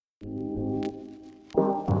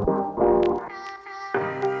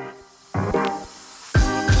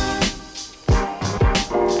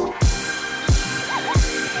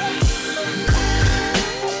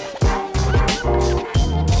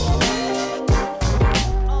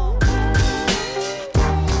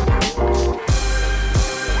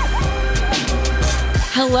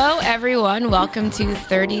Hello, everyone. Welcome to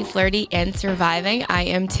 30, Flirty, and Surviving. I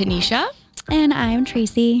am Tanisha. And I'm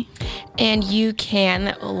Tracy. And you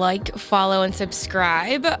can like, follow, and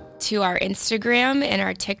subscribe to our Instagram and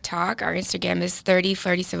our TikTok. Our Instagram is 30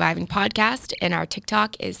 Flirty Surviving Podcast, and our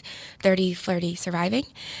TikTok is 30 Flirty Surviving.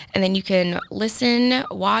 And then you can listen,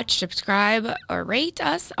 watch, subscribe, or rate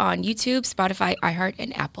us on YouTube, Spotify, iHeart,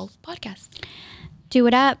 and Apple Podcasts. Do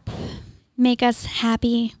it up. Make us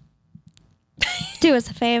happy. Do us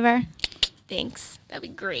a favor. Thanks. That'd be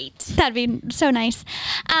great. That'd be so nice.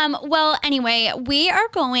 Well, anyway, we are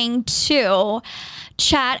going to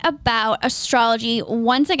chat about astrology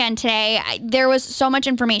once again today. There was so much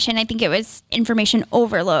information. I think it was information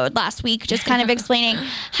overload last week, just kind of explaining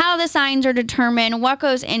how the signs are determined, what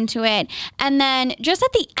goes into it. And then just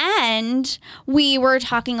at the end, we were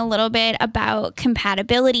talking a little bit about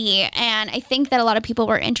compatibility. And I think that a lot of people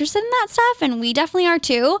were interested in that stuff, and we definitely are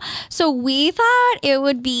too. So we thought it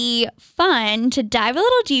would be fun to dive a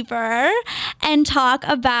little deeper and talk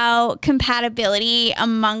about compatibility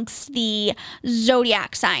amongst the zodiac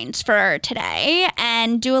signs for today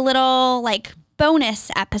and do a little bonus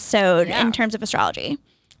episode in terms of astrology.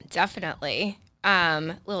 Definitely.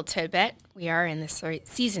 Little tidbit. We are in this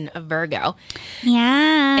season of Virgo.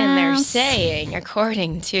 Yeah. And they're saying,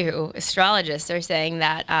 according to astrologists, they're saying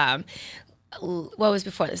that what was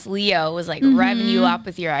before this? Leo was revving you up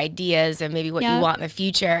with your ideas and maybe what you want in the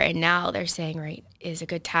future. And now they're saying, is a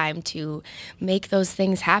good time to make those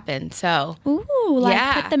things happen. So,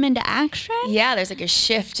 put them into action? Yeah, there's a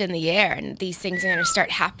shift in the air and these things are going to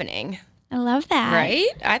start happening. I love that. Right?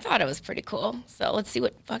 I thought it was pretty cool. So let's see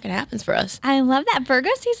what fucking happens for us. I love that. Virgo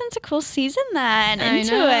season's a cool season then.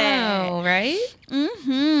 Into it. Right?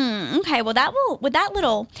 Mm-hmm. Okay, well, with that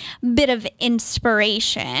little bit of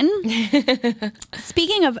inspiration,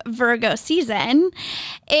 speaking of Virgo season,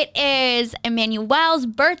 it is Emmanuel's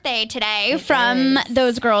birthday today from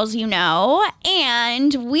those girls you know.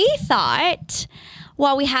 And we thought,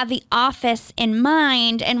 while we have The Office in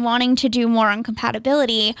mind and wanting to do more on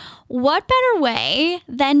compatibility, what better way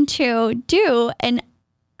than to do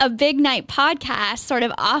a big night podcast, sort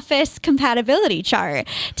of Office compatibility chart,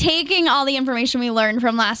 taking all the information we learned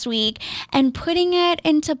from last week and putting it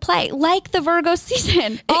into play, like the Virgo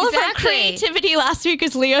season. All of our creativity last week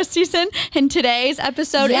is Leo season, and today's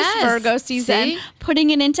episode is Virgo season. See? Putting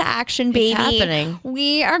it into action, baby. It's happening.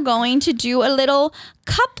 We are going to do a little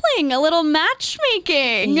coupling, a little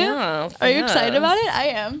matchmaking. Yeah, are you excited about it?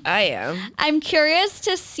 I am. I'm curious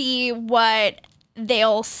to see what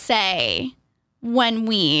they'll say when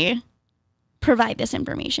we provide this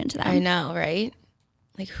information to them. I know, right?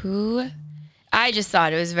 I just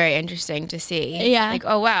thought it was very interesting to see. Yeah.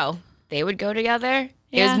 Oh, wow, they would go together.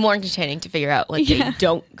 Yeah. It was more entertaining to figure out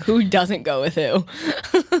who doesn't go with who.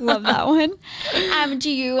 Love that one. Do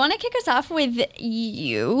you want to kick us off with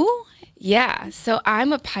you? Yeah, so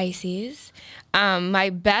I'm a Pisces. My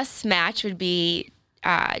best match would be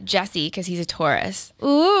Jesse, because he's a Taurus.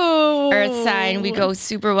 Ooh. Earth sign. We go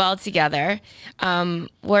super well together.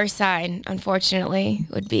 Worst sign, unfortunately,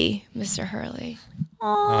 would be Mr. Hurley.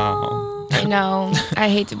 Oh. I know. I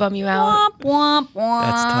hate to bum you out. Womp, womp, womp.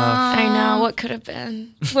 That's tough. I know. What could have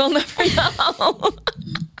been? We'll never know.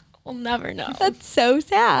 We'll never know. That's so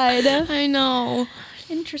sad. I know.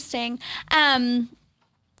 Interesting.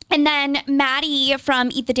 And then Maddie from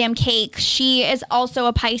Eat the Damn Cake, she is also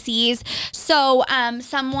a Pisces. So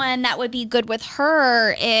someone that would be good with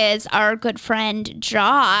her is our good friend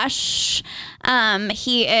Josh.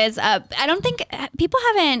 He is I don't think people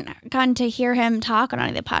haven't gotten to hear him talk on any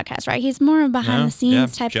of the podcasts, right? He's more behind the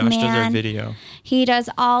scenes type Josh of man. Josh does our video. He does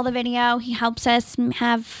all the video. He helps us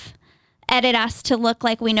edit us to look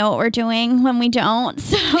like we know what we're doing when we don't.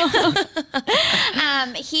 So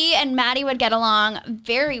he and Maddie would get along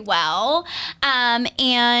very well.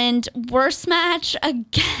 And worst match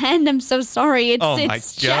again, I'm so sorry.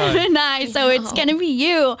 It's Gemini, so it's gonna be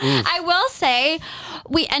you. Oof. I will say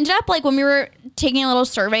we ended up when we were taking a little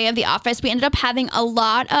survey of The Office, we ended up having a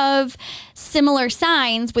lot of similar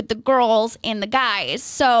signs with the girls and the guys.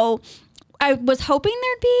 So I was hoping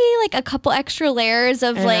there'd be a couple extra layers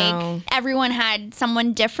of everyone had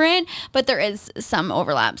someone different, but there is some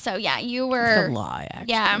overlap. So yeah, you were a lie,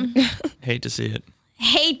 actually. Yeah. Hate to see it.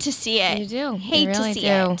 Hate to see it. You do. Hate you really to see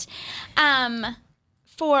do. it.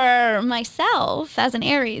 For myself as an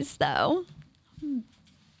Aries though,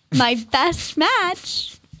 my best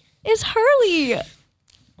match is Hurley.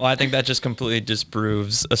 Well, I think that just completely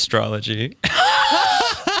disproves astrology.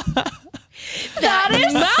 That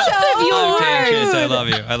is so Okay, Chase, I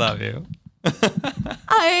love you.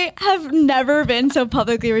 I have never been so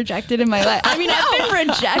publicly rejected in my life. I mean, I've been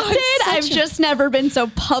rejected. I've just never been so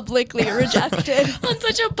publicly rejected. On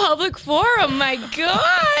such a public forum, my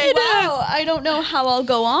God. Wow, I don't know how I'll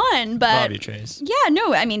go on, but Bobby Trace. yeah,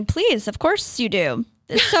 no, I mean, please, of course you do.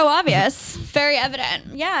 It's so obvious, very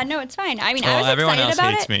evident. Yeah, no, it's fine. I mean, I was everyone excited else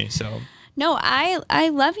about hates it. me, so No, I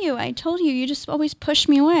love you. I told you, you just always push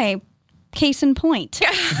me away. Case in point.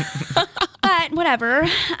 But whatever.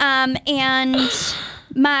 And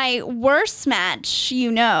my worst match,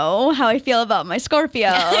 you know how I feel about my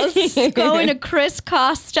Scorpios. Going to Chris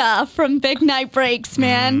Costa from Big Night Breaks,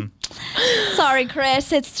 man. Sorry,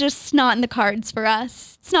 Chris. It's just not in the cards for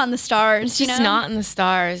us. It's not in the stars. It's just not in the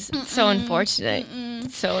stars. It's so unfortunate.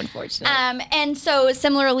 It's so unfortunate. And so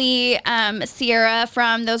similarly, Sierra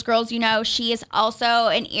from Those Girls You Know, she is also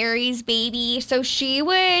an Aries baby. So she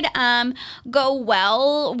would go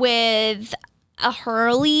well with a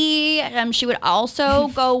Hurley. She would also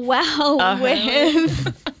go well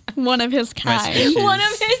with one of his kind. One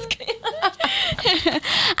of his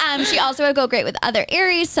she also would go great with other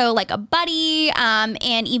Aries, so like a Buddy,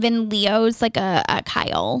 and even Leo's, like a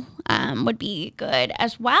Kyle, would be good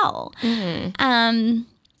as well.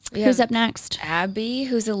 Who's up next? Abby,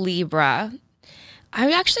 who's a Libra.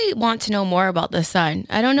 I actually want to know more about the sun.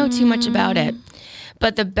 I don't know too much about it.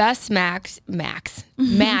 But the best match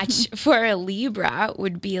for a Libra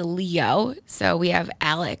would be a Leo. So we have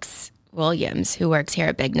Alex Williams, who works here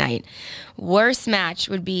at Big Night. Worst match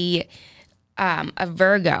would be a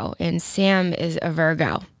Virgo, and Sam is a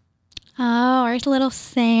Virgo. Oh, our little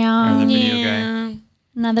Sam. the video guy.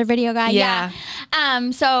 Another video guy. Yeah.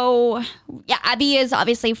 So yeah, Abby is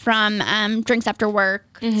obviously from Drinks After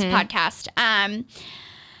Work podcast. And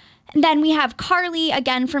then we have Carly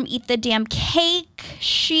again from Eat the Damn Cake.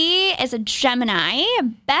 She is a Gemini,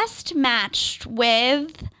 best matched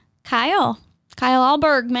with Kyle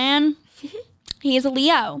Alberg, man. He is a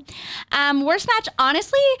Leo. Worst match,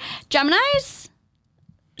 honestly, Geminis,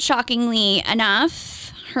 shockingly enough,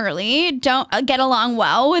 Hurley, don't get along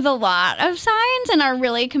well with a lot of signs and are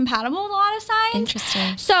really compatible with a lot of signs.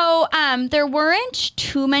 Interesting. So there weren't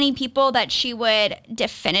too many people that she would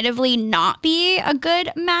definitively not be a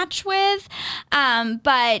good match with.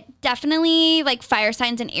 But definitely like fire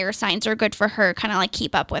signs and air signs are good for her, kind of like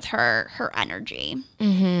keep up with her energy.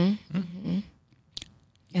 The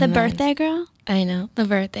birthday girl? I know, the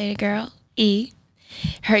birthday girl, E.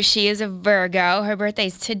 She is a Virgo. Her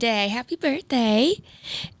birthday's today. Happy birthday.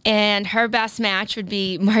 And her best match would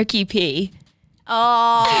be Marky P.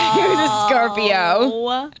 Oh. Who's a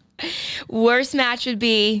Scorpio. Worst match would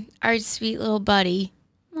be our sweet little buddy.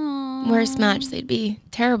 Aww. Worst match, they'd be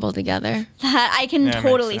terrible together. That I can Yeah,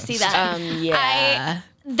 totally makes see sense. that. Yeah.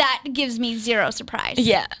 That gives me zero surprise.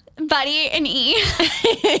 Yeah. Buddy and E.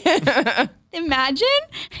 Imagine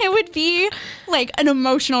it would be like an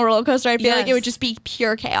emotional roller coaster. I feel like it would just be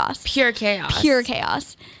pure chaos. Pure chaos. Pure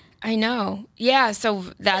chaos. I know. Yeah, so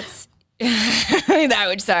that's sorry,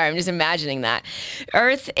 I'm just imagining that.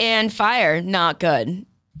 Earth and fire, not good.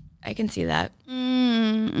 I can see that.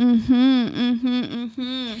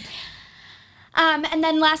 And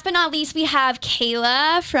then last but not least, we have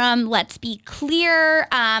Kayla from Let's Be Clear.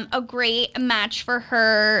 A great match for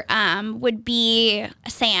her would be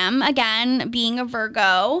Sam, again, being a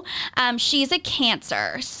Virgo. She's a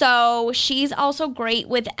Cancer, so she's also great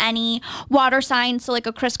with any water sign. So like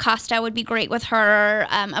a Chris Costa would be great with her.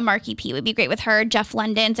 A Marky P would be great with her. Jeff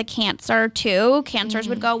London's a Cancer too. Cancers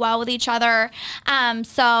would go well with each other.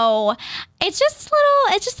 So it's just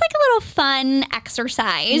like a little fun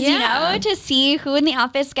exercise, you know, to see who in the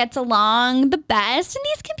office gets along the best. And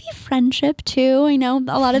these can be friendship too. I know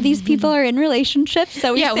a lot of these people are in relationships,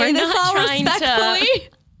 so we say we're this not all trying respectfully.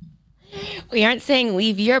 We aren't saying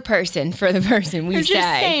leave your person for the person we We're say. just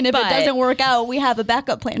saying if it but- doesn't work out, we have a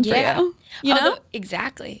backup plan for you. You know?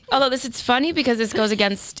 Exactly. Although it's funny because this goes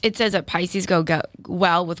against, it says that Pisces go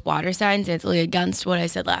well with water signs, and it's really against what I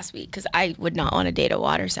said last week because I would not want to date a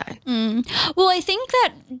water sign. Well, I think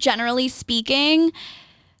that generally speaking,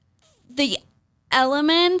 the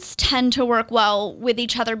elements tend to work well with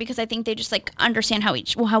each other because I think they just like understand how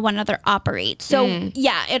one another operates. So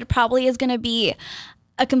yeah, it probably is going to be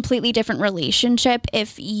a completely different relationship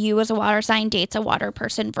if you as a water sign dates a water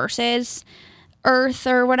person versus Earth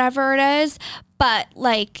or whatever it is. But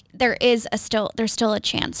like there's still a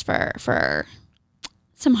chance for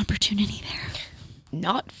some opportunity there.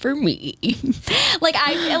 Not for me. Like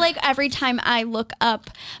I feel like every time I look up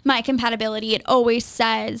my compatibility, it always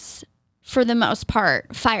says, for the most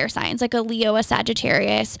part, fire signs, like a Leo, a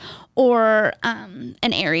Sagittarius, or an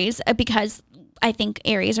Aries, because I think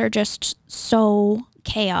Aries are just so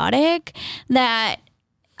chaotic that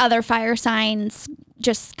other fire signs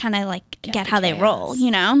just kind of like get how they chaos. roll,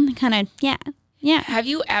 you know? Kind of, yeah. Have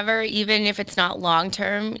you ever, even if it's not long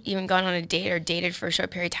term, even gone on a date or dated for a short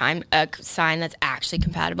period of time, a sign that's actually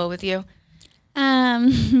compatible with you?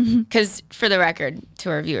 Because for the record, to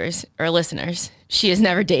our viewers or listeners, she has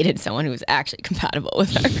never dated someone who was actually compatible with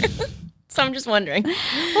her. So I'm just wondering.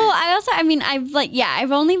 Well,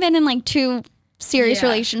 I've only been in like 2 serious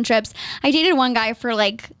relationships. I dated one guy for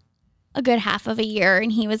like a good half of a year,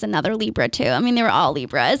 and he was another Libra too. I mean, they were all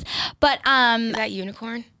Libras, but Is that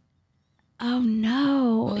unicorn? oh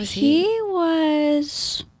no, What was he?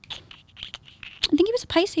 was. I think he was a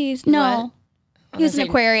Pisces. No, he was an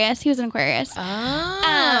Aquarius.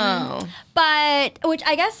 Oh. But which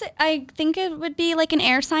I guess I think it would be like an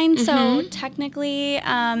air sign. So technically,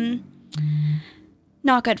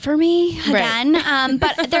 not good for me again.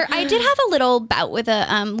 But I did have a little bout with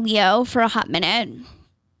a Leo for a hot minute.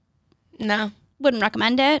 No. Wouldn't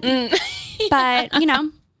recommend it. But you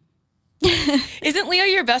know. Isn't Leo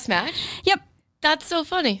your best match? Yep. That's so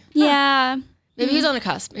funny. Yeah. Maybe he's on the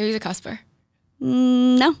cusp. Maybe he's a cusper.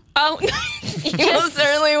 No. Oh, he most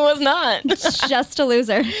certainly was not. Just a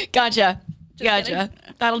loser. Gotcha.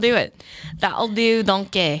 That'll do it. That'll do,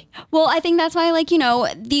 donkey. Well, I think that's why, like, you know,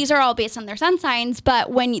 these are all based on their sun signs,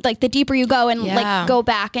 but when, like, the deeper you go and, like, go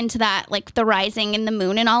back into that, like, the rising and the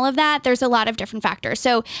moon and all of that, there's a lot of different factors.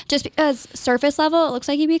 So just because surface level, it looks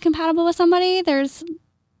like you'd be compatible with somebody, there's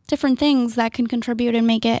different things that can contribute and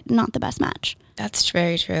make it not the best match. That's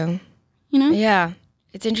very true. You know? Yeah.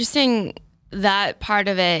 It's interesting. That part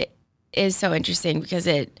of it is so interesting because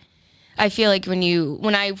I feel like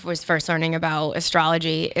when I was first learning about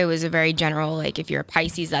astrology, it was a very general, like if you're a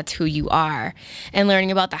Pisces, that's who you are. And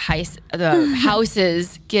learning about the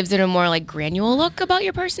houses gives it a more like granular look about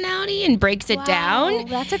your personality and breaks it down.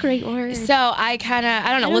 That's a great word. So I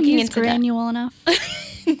don't know, I looking use into granule enough.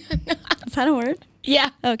 Is that a word? Yeah.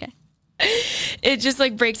 Okay. It just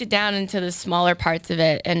like breaks it down into the smaller parts of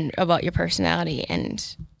it and about your personality. And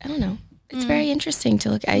I don't know. It's very interesting to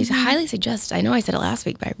look at. I highly suggest. I know I said it last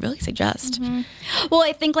week, but I really suggest. Well,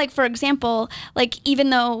 I think, like, for example, like,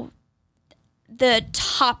 even though the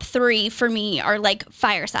top 3 for me are, like,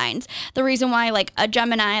 fire signs, the reason why, like, a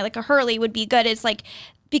Gemini, like a Hurley would be good is, like,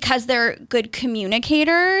 because they're good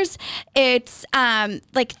communicators, it's,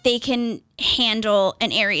 like, they can handle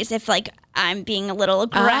an Aries if, like, I'm being a little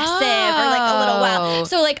aggressive or like a little wild.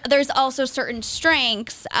 So like there's also certain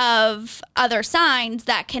strengths of other signs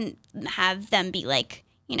that can have them be like,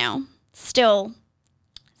 you know, still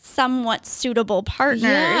somewhat suitable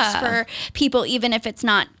partners for people, even if it's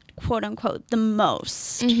not quote unquote the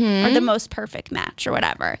most or the most perfect match or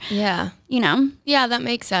whatever. Yeah. You know? Yeah, that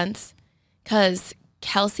makes sense. Because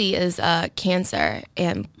Kelsey is a Cancer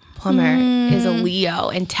and Plumber is a Leo.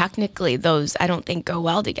 And technically those I don't think go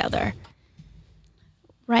well together.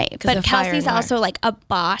 Right. But Kelsey's also like a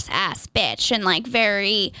boss ass bitch and like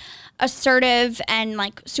very assertive and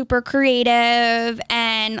like super creative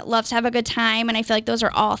and loves to have a good time. And I feel like those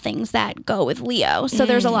are all things that go with Leo. So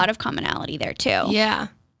there's a lot of commonality there too. Yeah.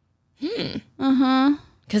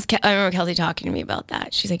 Because I remember Kelsey talking to me about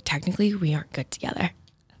that. She's like, technically we aren't good together.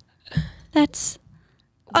 That's...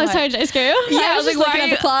 Oh, sorry, did I scare you? Yeah, I was like, looking at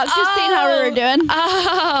the clock, just seeing how we were doing.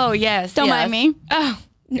 Oh, yes. Don't mind me. Oh,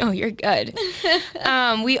 no, you're good.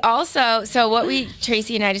 We also,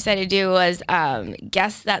 Tracy and I decided to do was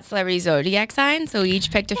guess that celebrity zodiac sign. So we each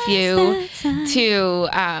picked a few to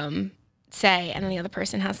say, and then the other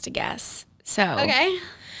person has to guess. So, Okay.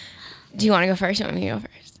 Do you want to go first? You want me to go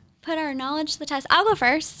first? Put our knowledge to the test. I'll go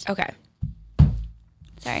first. Okay.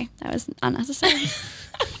 Sorry, that was unnecessary.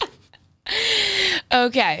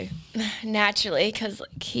 Okay. Naturally, because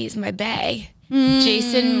like, he's my bae.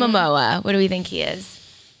 Jason Momoa. What do we think he is?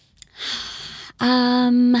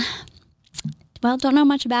 Well, don't know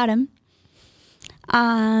much about him.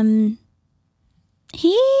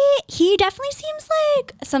 He definitely seems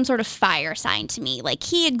like some sort of fire sign to me. Like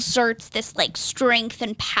he exerts this like strength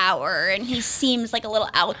and power and he seems like a little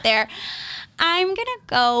out there. I'm going to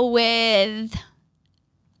go with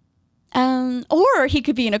or he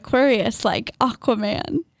could be an Aquarius like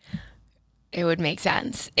Aquaman. It would make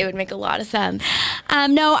sense. It would make a lot of sense.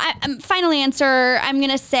 No, final answer. I'm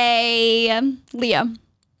going to say Leo.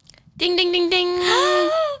 Ding, ding, ding, ding.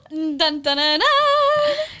 Dun, dun, dun, dun.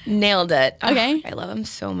 Nailed it. Okay. Oh, I love him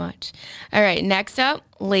so much. All right. Next up,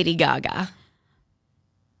 Lady Gaga.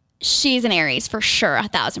 She's an Aries for sure,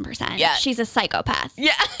 1,000%. Yeah. She's a psychopath.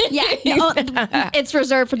 Yeah. Yeah. No, it's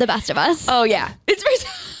reserved for the best of us. Oh, yeah. It's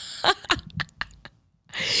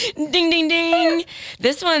ding, ding, ding.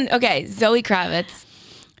 This one, okay, Zoe Kravitz.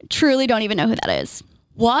 Truly don't even know who that is.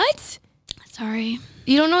 What? Sorry.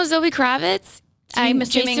 You don't know Zoe Kravitz? I'm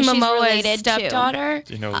assuming Jason she's Momoa's related to. stepdaughter.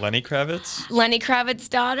 Do you know Lenny Kravitz? Lenny Kravitz's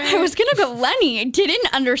daughter. I was going to go Lenny. I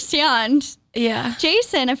didn't understand. Yeah.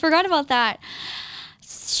 Jason, I forgot about that.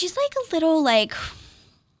 She's like a little like...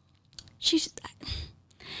 She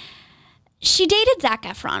dated Zac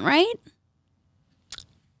Efron, right?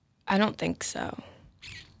 I don't think so.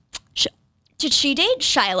 Did she date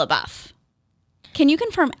Shia LaBeouf? Can you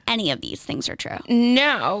confirm any of these things are true?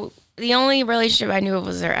 No. The only relationship I knew of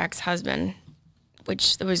was her ex-husband,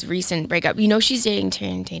 which there was recent breakup. You know she's dating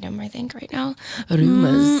Channing Tatum, I think, right now.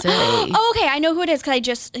 Rumors say. Oh, okay. I know who it is because I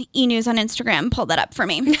just E-News on Instagram pulled that up for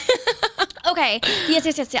me. Okay. Yes.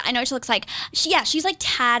 I know what she looks like. She's like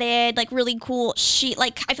tatted, like really cool. I feel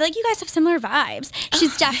like you guys have similar vibes.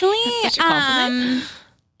 She's definitely Such a compliment.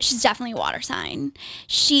 She's definitely a water sign.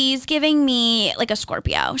 She's giving me like a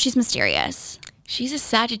Scorpio. She's mysterious. She's a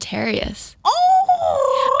Sagittarius.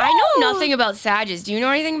 Oh, I know nothing about Sagittarius. Do you know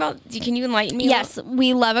anything about? Can you enlighten me? Yes,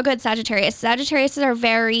 we love a good Sagittarius. Sagittarius are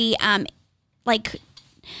very like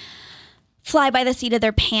fly by the seat of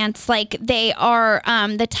their pants. Like they are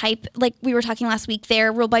the type, like we were talking last week,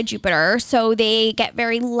 they're ruled by Jupiter. So they get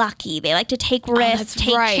very lucky. They like to take risks,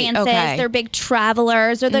 take chances. Okay. They're big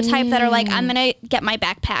travelers. They're the type that are like, I'm going to get my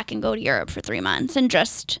backpack and go to Europe for 3 months and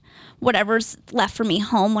just whatever's left for me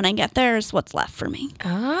home when I get there is what's left for me.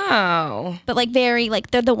 Oh. But like very, like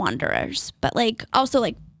they're the wanderers, but like also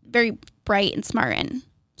like very bright and smart and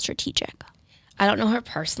strategic. I don't know her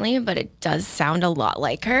personally, but it does sound a lot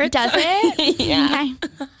like her. Does it? Yeah. Okay.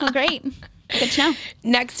 Well, great. Good to know.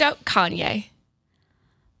 Next up, Kanye.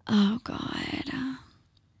 Oh, God.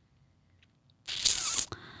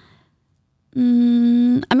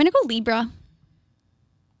 I'm going to go Libra.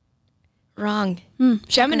 Wrong.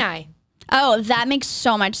 Gemini. Oh, that makes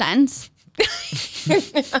so much sense.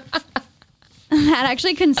 That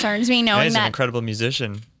actually concerns me knowing He's an that. incredible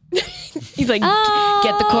musician. He's like, Oh.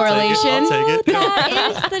 get the correlation. I'll take it. That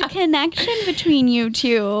is the connection between you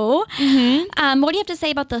two. What do you have to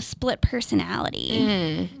say about the split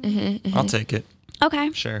personality? I'll take it.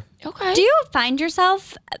 Okay. Sure. Okay. Do you find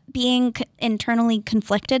yourself being internally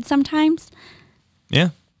conflicted sometimes? Yeah.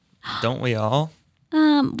 Don't we all?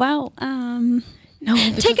 Well, No,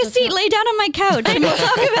 take a seat, lay down on my couch, and we'll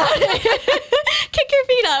talk about it. Kick your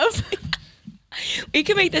feet up. We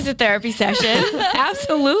can make this a therapy session.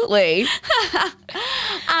 Absolutely.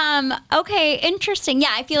 Okay, interesting.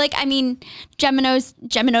 Yeah, I feel like, I mean, Geminis,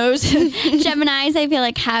 I feel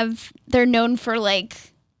like they're known for like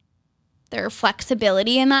their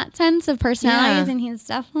flexibility in that sense of personalities, Yeah. and he's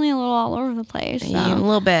definitely a little all over the place. So. Yeah, a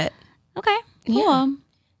little bit. Okay, cool. Yeah.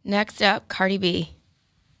 Next up, Cardi B.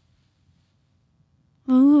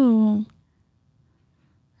 Ooh.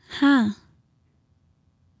 Huh.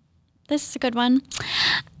 This is a good one.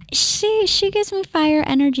 She gives me fire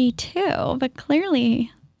energy too, but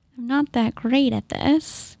clearly I'm not that great at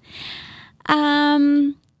this.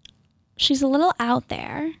 She's a little out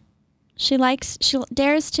there. She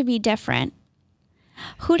dares to be different.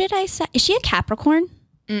 Who did I say? Is she a Capricorn?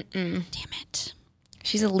 Damn it.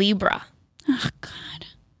 She's a Libra. Oh, God.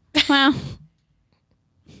 Wow.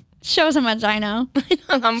 Shows how much I know.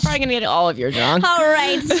 I'm probably going to get all of yours wrong. All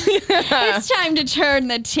right. It's time to turn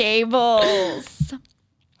the tables.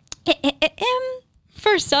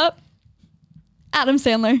 First up, Adam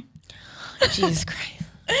Sandler. Jesus Christ.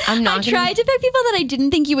 I'm not I tried to pick people that I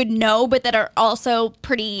didn't think you would know, but that are also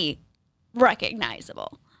pretty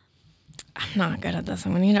recognizable. I'm not good at this.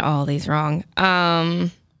 I'm going to get all these wrong.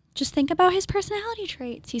 Just think about his personality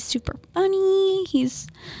traits. He's super funny. He's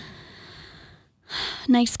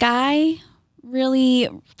a nice guy. Really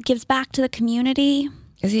gives back to the community.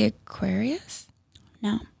 Is he Aquarius?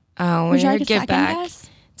 No. Oh, Would we're you going like to a get second back guess?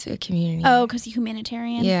 to a community. Oh, because he's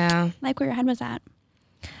humanitarian. Yeah. Like where your head was at.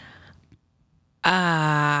 No.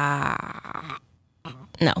 I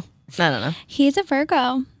don't know. He's a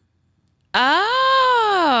Virgo.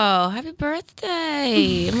 Oh, happy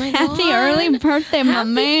birthday. Oh my God. Happy early birthday, my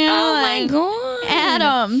man. Oh my God.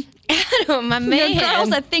 Adam. Adam, my man. Your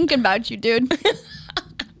girls are thinking about you, dude.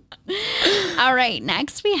 All right,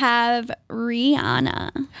 next we have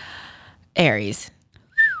Rihanna. Aries.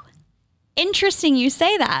 Interesting you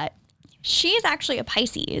say that. She's actually a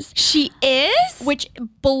Pisces, She is? which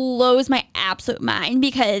blows my absolute mind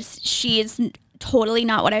because she is totally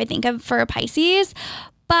not what I would think of for a Pisces,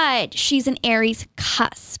 but she's an Aries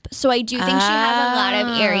cusp. So I do think she has a lot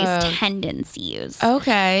of Aries tendencies.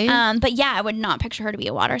 Okay. But yeah, I would not picture her to be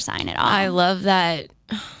a water sign at all. I love that.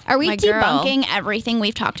 Are we my girl. debunking everything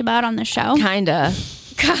we've talked about on the show? Kinda.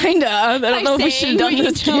 I don't know if we should have done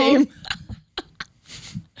this game.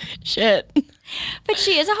 Shit. But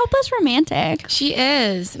she is a hopeless romantic. She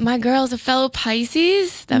is. My girl's a fellow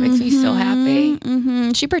Pisces. That makes me so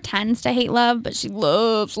happy. She pretends to hate love, but she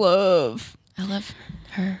loves love. I love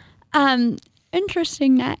her.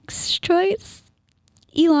 Interesting next choice.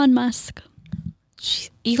 Elon Musk.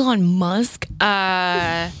 Elon Musk.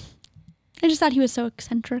 I just thought he was so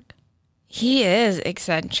eccentric. He is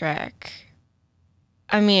eccentric.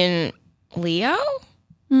 I mean, Leo?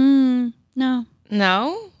 No.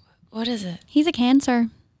 No? What is it? He's a Cancer.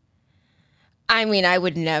 I mean, I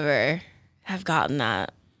would never have gotten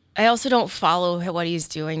that. I also don't follow what he's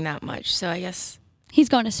doing that much, so I guess... He's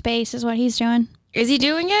going to space is what he's doing. Is he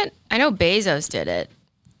doing it? I know Bezos did it.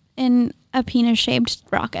 In a penis-shaped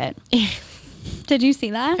rocket. Did you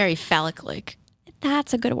see that? Very phallic-like.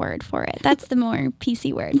 That's a good word for it. That's the more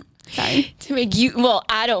PC word. Sorry. To make you... Well,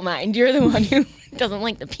 I don't mind. You're the one who doesn't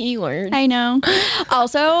like the P word. I know.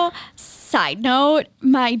 Also, side note,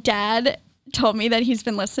 my dad told me that he's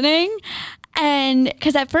been listening. And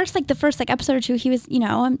because at first, like the first episode or two, he was,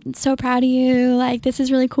 I'm so proud of you. Like, this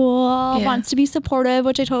is really cool. Yeah. Wants to be supportive,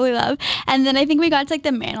 which I totally love. And then I think we got to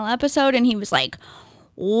the Mantle episode and he was like,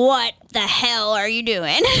 what the hell are you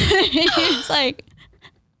doing? He was like,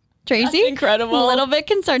 Tracy, That's incredible. A little bit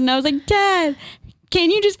concerned. And I was like, Dad,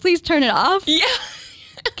 can you just please turn it off? Yeah.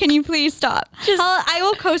 Can you please stop? I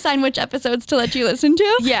will co-sign which episodes to let you listen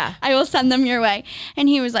to. Yeah. I will send them your way. And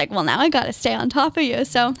he was like, well, now I got to stay on top of you.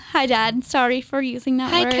 So, hi, Dad. Sorry for using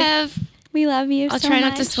that Hi, word. Kev. We love you I'll so try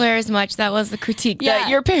not to much. swear as much. That was the critique Yeah. that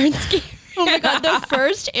your parents gave. Oh my God, the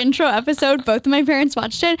first intro episode, both of my parents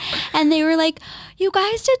watched it and they were like, you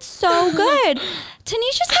guys did so good.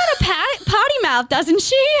 Tanisha's got a potty mouth, doesn't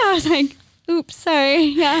she? I was like, oops, sorry.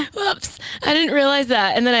 Yeah. Whoops. I didn't realize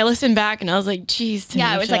that. And then I listened back and I was like, geez, Tanisha.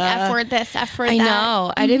 Yeah, it was like F word this, F word that. I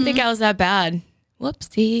know. I didn't think I was that bad.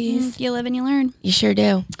 Whoopsies. You live and you learn. You sure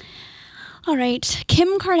do. All right.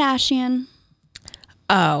 Kim Kardashian.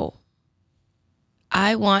 Oh.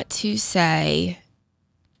 I want to say...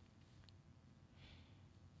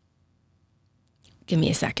 Give me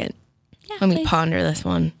a second. Yeah, Let me please. ponder this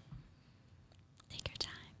one. Take your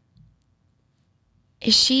time.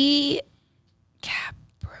 Is she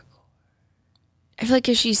Capricorn? I feel like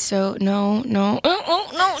if she's so... No.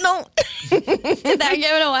 Oh, no. Did that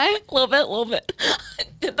give it away? A little bit.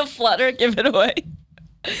 Did the flutter give it away?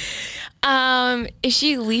 Is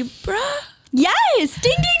she Libra? Yes!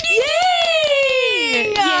 Ding, ding, ding,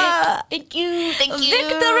 ding! Yeah. Thank you.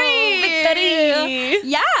 Victory!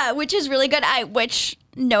 Yeah, which is really good. Which,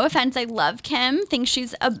 no offense, I love Kim. Think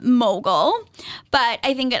she's a mogul. But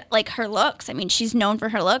I think, her looks, I mean, she's known for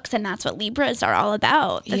her looks, and that's what Libras are all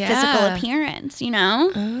about. The physical appearance,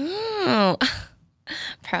 Oh.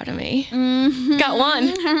 Proud of me. Mm-hmm. Got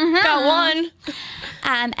one.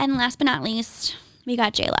 And last but not least, we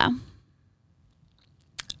got J-Lo.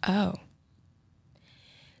 Oh.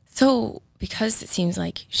 So, because it seems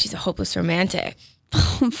like she's a hopeless romantic,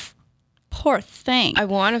 Poor thing. I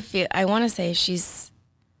want to say she's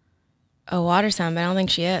a water sign, but I don't think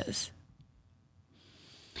she is.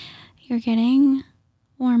 You're getting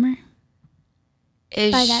warmer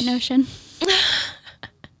Is by that notion.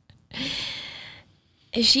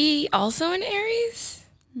 Is she also an Aries?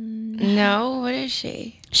 No. What is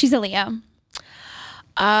she? She's a Leo.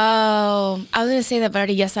 Oh, I was going to say that, but I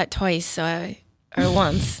already guessed that twice, or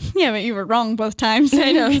once. Yeah, but you were wrong both times.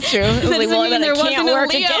 I know, it's true. I was like, well, then there it can't wasn't a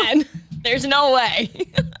work Leo. again. There's no way.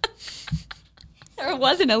 There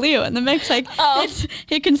wasn't a Leo in the mix. Oh.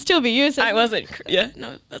 It can still be used. I wasn't. Yeah,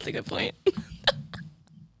 no, that's a good point.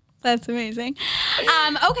 That's amazing.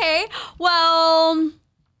 Okay, well,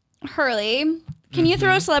 Hurley, can you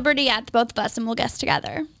throw a celebrity at the both of us and we'll guess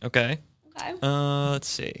together? Okay. Okay. Let's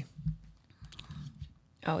see.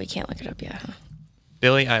 Oh, we can't look it up yet, huh?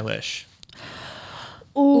 Billie Eilish.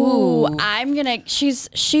 Ooh, I'm gonna. She's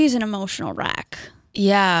an emotional wreck.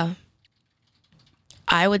 Yeah.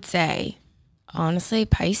 I would say, honestly,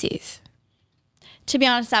 Pisces. To be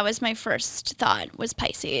honest, that was my first thought was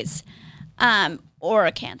Pisces, or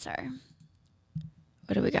a Cancer.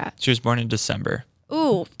 What do we got? She was born in December.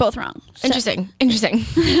 Ooh, both wrong. So- Interesting.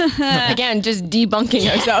 Again, just debunking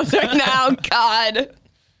ourselves right now. God.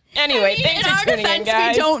 Anyway, thanks in for our tuning in, defense,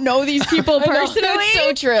 guys. we don't know these people I know, personally. that's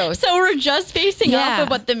so true. So we're just basing off Yeah. of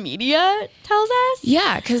what the media tells us.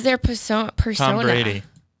 Yeah, because they're persona. Tom Brady.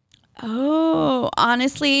 Oh,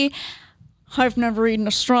 honestly, I've never eaten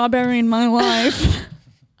a strawberry in my life.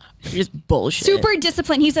 Just bullshit. Super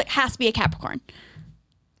disciplined. Has to be a Capricorn.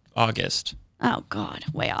 August. Oh God,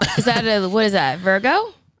 way off. Is that what is that?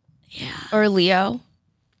 Virgo? Yeah, Or Leo?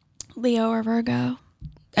 Leo or Virgo.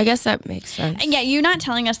 I guess that makes sense. And yeah, you not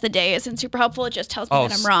telling us the day isn't super helpful. It just tells me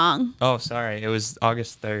that I'm wrong. Oh, sorry. It was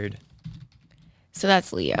August 3rd. So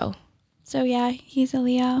that's Leo. So yeah, he's a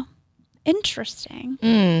Leo. Interesting.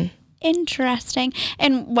 Interesting.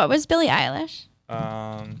 And what was Billie Eilish?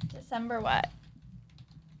 December what?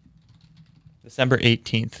 December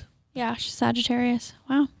 18th. Yeah, she's Sagittarius.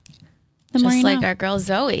 Wow. The Just more you like know. our girl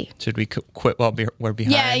Zoe. Should we quit while we're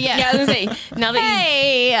behind? Yeah. I was gonna say, now that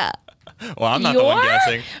Hey. Well, I'm not the one your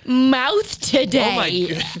guessing. mouth today. Oh my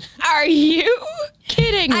god. Are you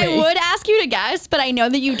kidding me? I would ask you to guess, but I know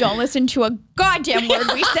that you don't listen to a goddamn word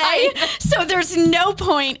we say. So there's no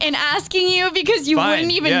point in asking you because you Fine.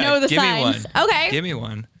 wouldn't even Yeah, know the give me signs. one. Okay. Give me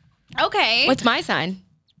one. Okay. What's my sign?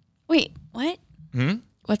 Wait, what?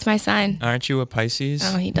 What's my sign? Aren't you a Pisces?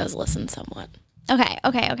 Oh, he does listen somewhat. Okay.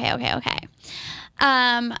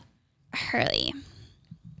 Hurley.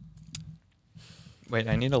 Wait,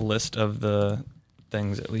 I need a list of the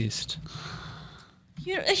things at least.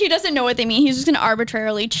 He doesn't know what they mean. He's just going to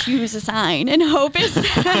arbitrarily choose a sign and hope it's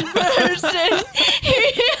that person.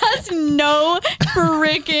 He has no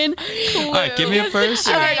freaking clue. All right, give me a first.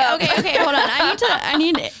 Okay,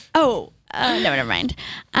 hold on. Never mind.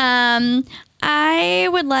 I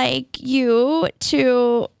would like you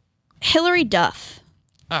to Hillary Duff.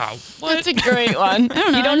 Oh, what? That's a great one. I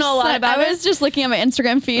don't know. You don't know a lot about I it? was just looking at my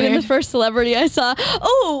Instagram feed and the Weird. first celebrity I saw.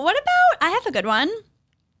 Oh, what about, I have a good one.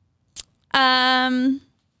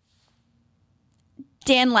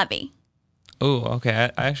 Dan Levy. Oh, okay.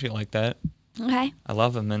 I actually like that. Okay. I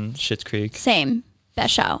love him in Schitt's Creek. Same.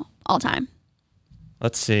 Best show all time.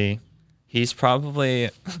 Let's see. He's probably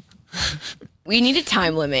We need a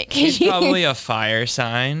time limit. he's probably a fire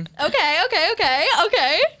sign, Okay.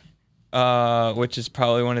 which is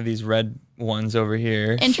probably one of these red ones over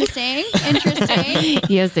here. Interesting.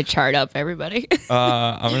 He has the chart up, everybody.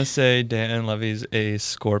 I'm gonna say Dan Levy's a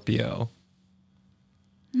Scorpio.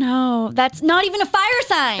 No, that's not even a fire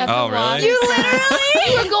sign. That's Oh, a lot. really? You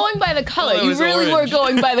literally. You were going by the color. Well, it You was really orange. were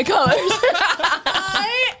going by the colors.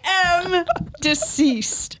 I am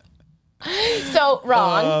deceased. So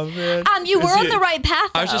wrong. Oh man. You were Is on he- the right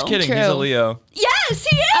path. I was just though. kidding. He's a True. Leo. Yes,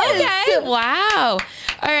 he is. Okay. Wow.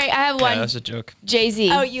 All right, I have Yeah, one. that's a joke.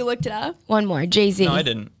 Jay-Z. Oh, you looked it up. One more. Jay-Z. No, I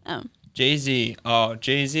didn't. Oh. Jay-Z. Oh,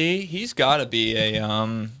 Jay-Z. He's got to be a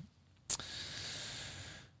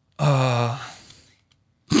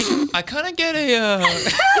I kind of get a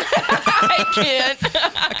I can't.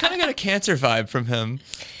 I kind of get a Cancer vibe from him.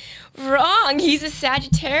 Wrong. He's a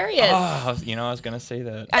Sagittarius. Oh, I was gonna say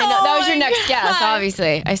that. I know. That was your Oh my next guess, God.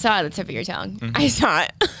 obviously. I saw it at the tip of your tongue. I saw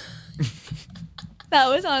it. That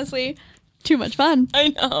was honestly too much fun. I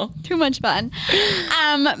know. Too much fun.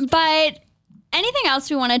 But anything else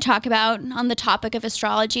we want to talk about on the topic of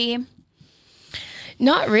astrology?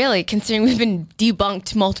 Not really, considering we've been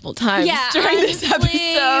debunked multiple times during this honestly.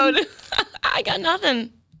 episode. I got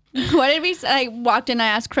nothing. What did we say? I walked in, I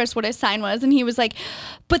asked Chris what his sign was, and he was like,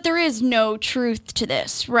 but there is no truth to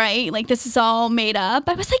this, right? Like, this is all made up.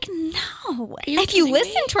 I was like, no. you If you kidding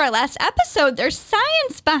listen me? to our last episode, there's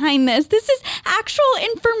science behind this. This is actual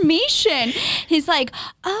information. He's like,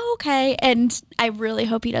 oh, okay. And I really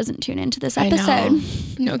hope he doesn't tune into this episode.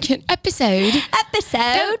 No kid. Episode. Episode.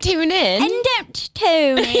 Don't tune in. And don't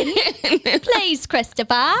tune in. Please,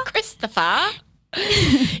 Christopher. Christopher.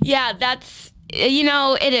 Yeah, that's,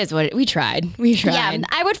 it is what we tried. We tried. Yeah,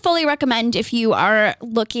 I would fully recommend if you are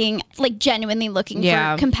looking, like genuinely looking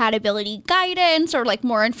Yeah. for compatibility guidance or like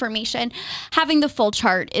more information, having the full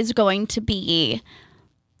chart is going to be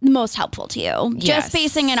the most helpful to you. Yes. Just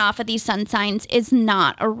basing it off of these sun signs is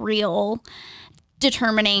not a real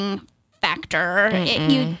determining factor.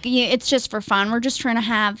 It's just for fun. We're just trying to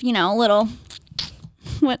have, a little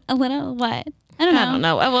what? I don't know. I don't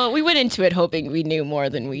know. Well, we went into it hoping we knew more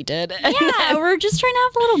than we did. Yeah, we're just trying to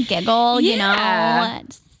have a little giggle, Yeah.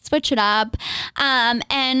 switch it up,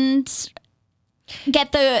 and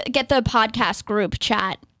get the podcast group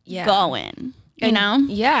chat Yeah. going.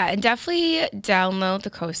 Yeah, and definitely download the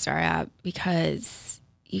CoStar app because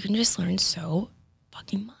you can just learn so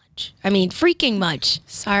fucking much. I mean, freaking much.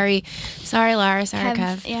 Sorry, Laura. Sorry,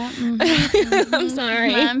 Kev. Yeah, I'm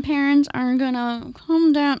sorry. my parents are gonna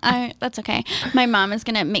calm down. That's okay. My mom is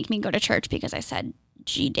gonna make me go to church because I said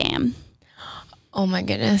 "gee damn." Oh my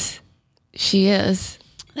goodness, she is.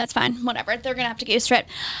 That's fine. Whatever. They're going to have to get used to it.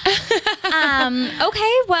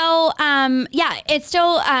 Okay. Well, yeah, it's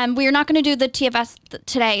still, we're not going to do the TFS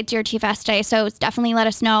today. It's your TFS day. So definitely let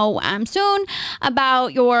us know soon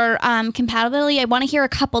about your compatibility. I want to hear a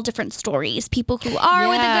couple different stories. People who are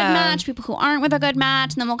with a good match, people who aren't with a good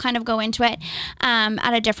match. And then we'll kind of go into it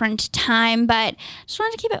at a different time. But just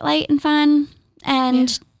wanted to keep it light and fun.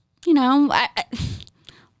 And, you know,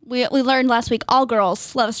 we learned last week all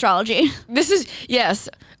girls love astrology. This is, yes,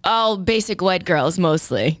 all basic white girls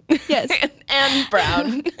mostly. Yes. And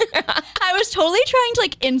brown. I was totally trying to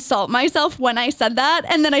like insult myself when I said that.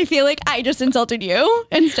 And then I feel like I just insulted you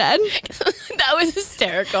instead. That was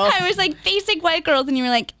hysterical. I was like basic white girls. And you were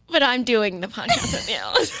like, But I'm doing the podcast with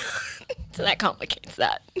you. So that complicates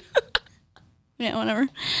that. yeah, whatever.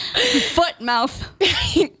 Foot, mouth.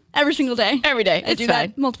 Every single day. Every day. I It's do fine.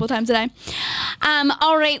 that multiple times a day.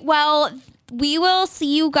 All right. Well, we will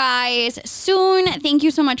see you guys soon. Thank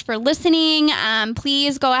you so much for listening.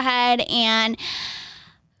 Please go ahead and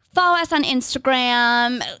follow us on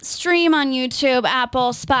Instagram, stream on YouTube,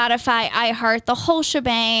 Apple, Spotify, iHeart, the whole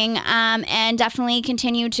shebang. And definitely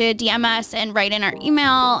continue to DM us and write in our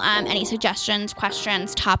email any suggestions,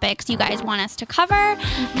 questions, topics you guys want us to cover.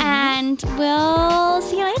 And we'll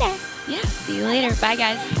see you later. Yeah. See you later. Bye,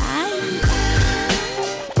 guys. Bye.